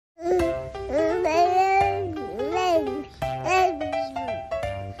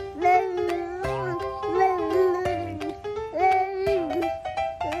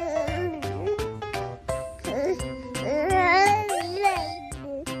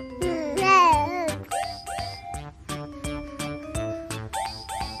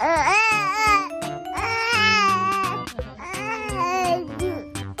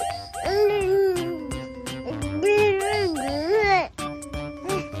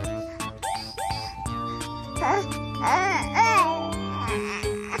Anu,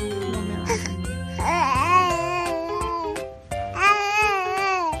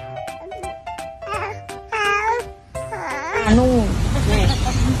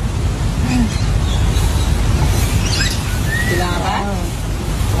 bilang apa?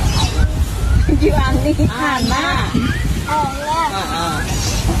 Juani, karena.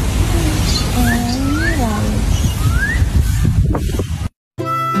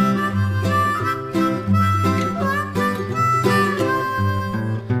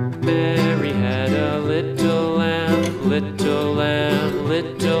 Mary had a little lamb, little lamb,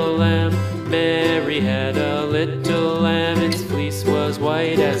 little lamb. Mary had a little lamb, its fleece was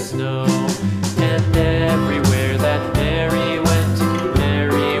white as snow. And everywhere that Mary went,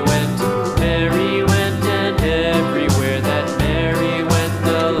 Mary went, Mary went. And everywhere that Mary went,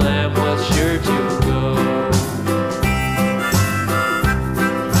 the lamb was sure to go.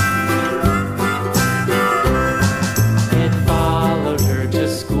 It followed her to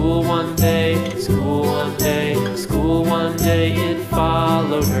school one day, school one day, school one day. It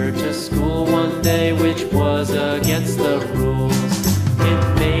followed her to school one day, which was against the rules. It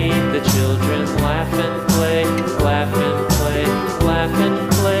made the children laugh and play, laugh and play, laugh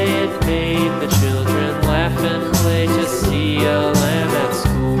and play. It made the children laugh and play to see a lamb at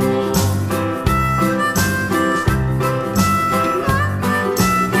school.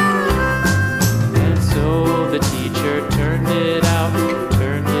 And so the teacher turned it out,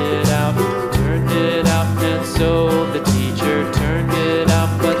 turned it out, turned it out. And so the teacher turned it out,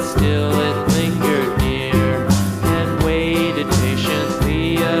 but still it lingered near and waited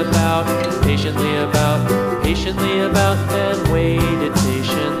patiently about, patiently about, patiently about, and waited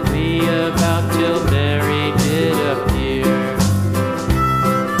patiently about till Mary did appear.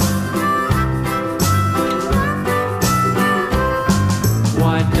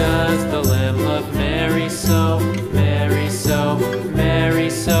 Why does the lamb love Mary so, Mary so, Mary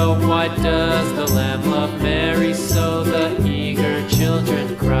so? Why does the lamb love Mary so? The eager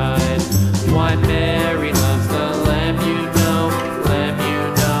children cried. Why Mary loves the lamb, you know, lamb, you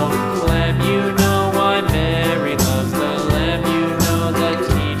know, lamb, you know. Why Mary loves the lamb, you know, the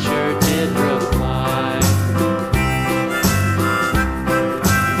teacher did reply.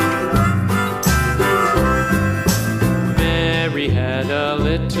 Mary had a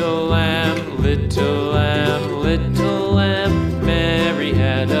little lamb, little lamb, little lamb. Mary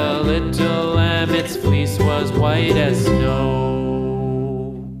had a little lamb, its fleece was white as snow.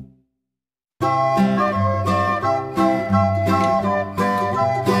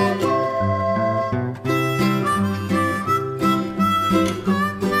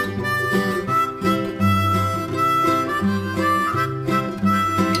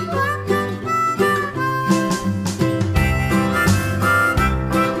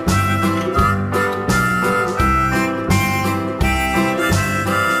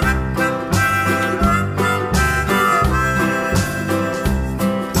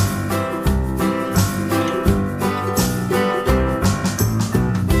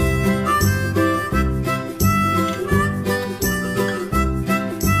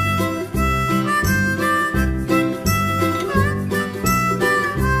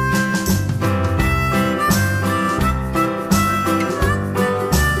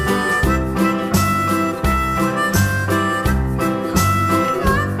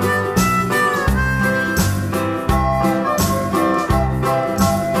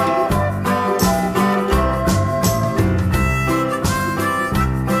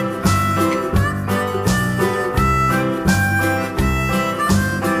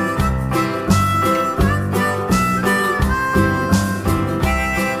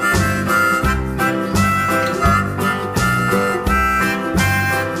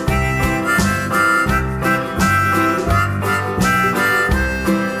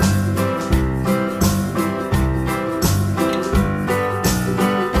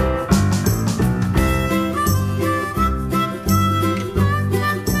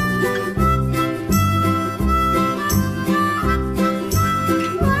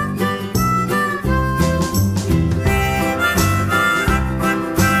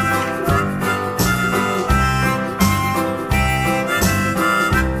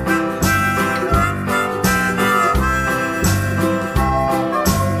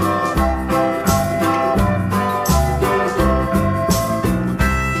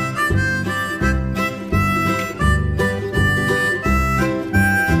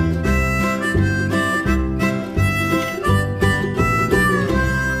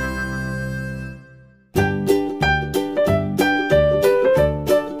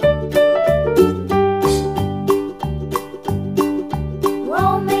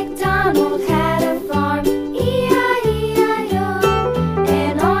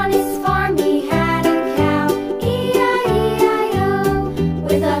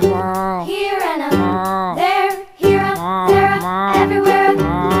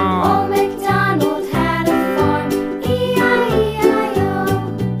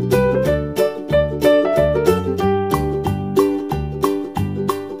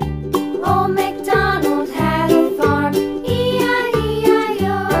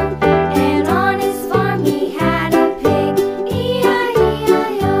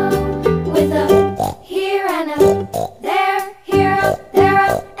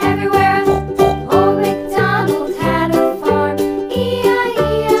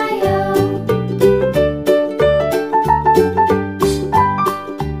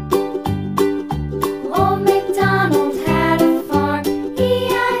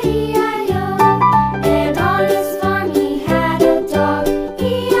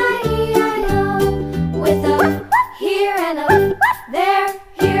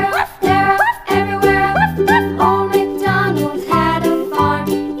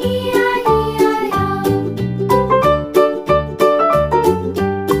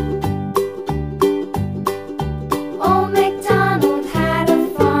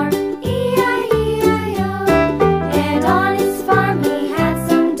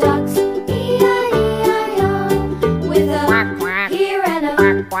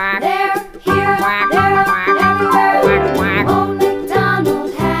 quack.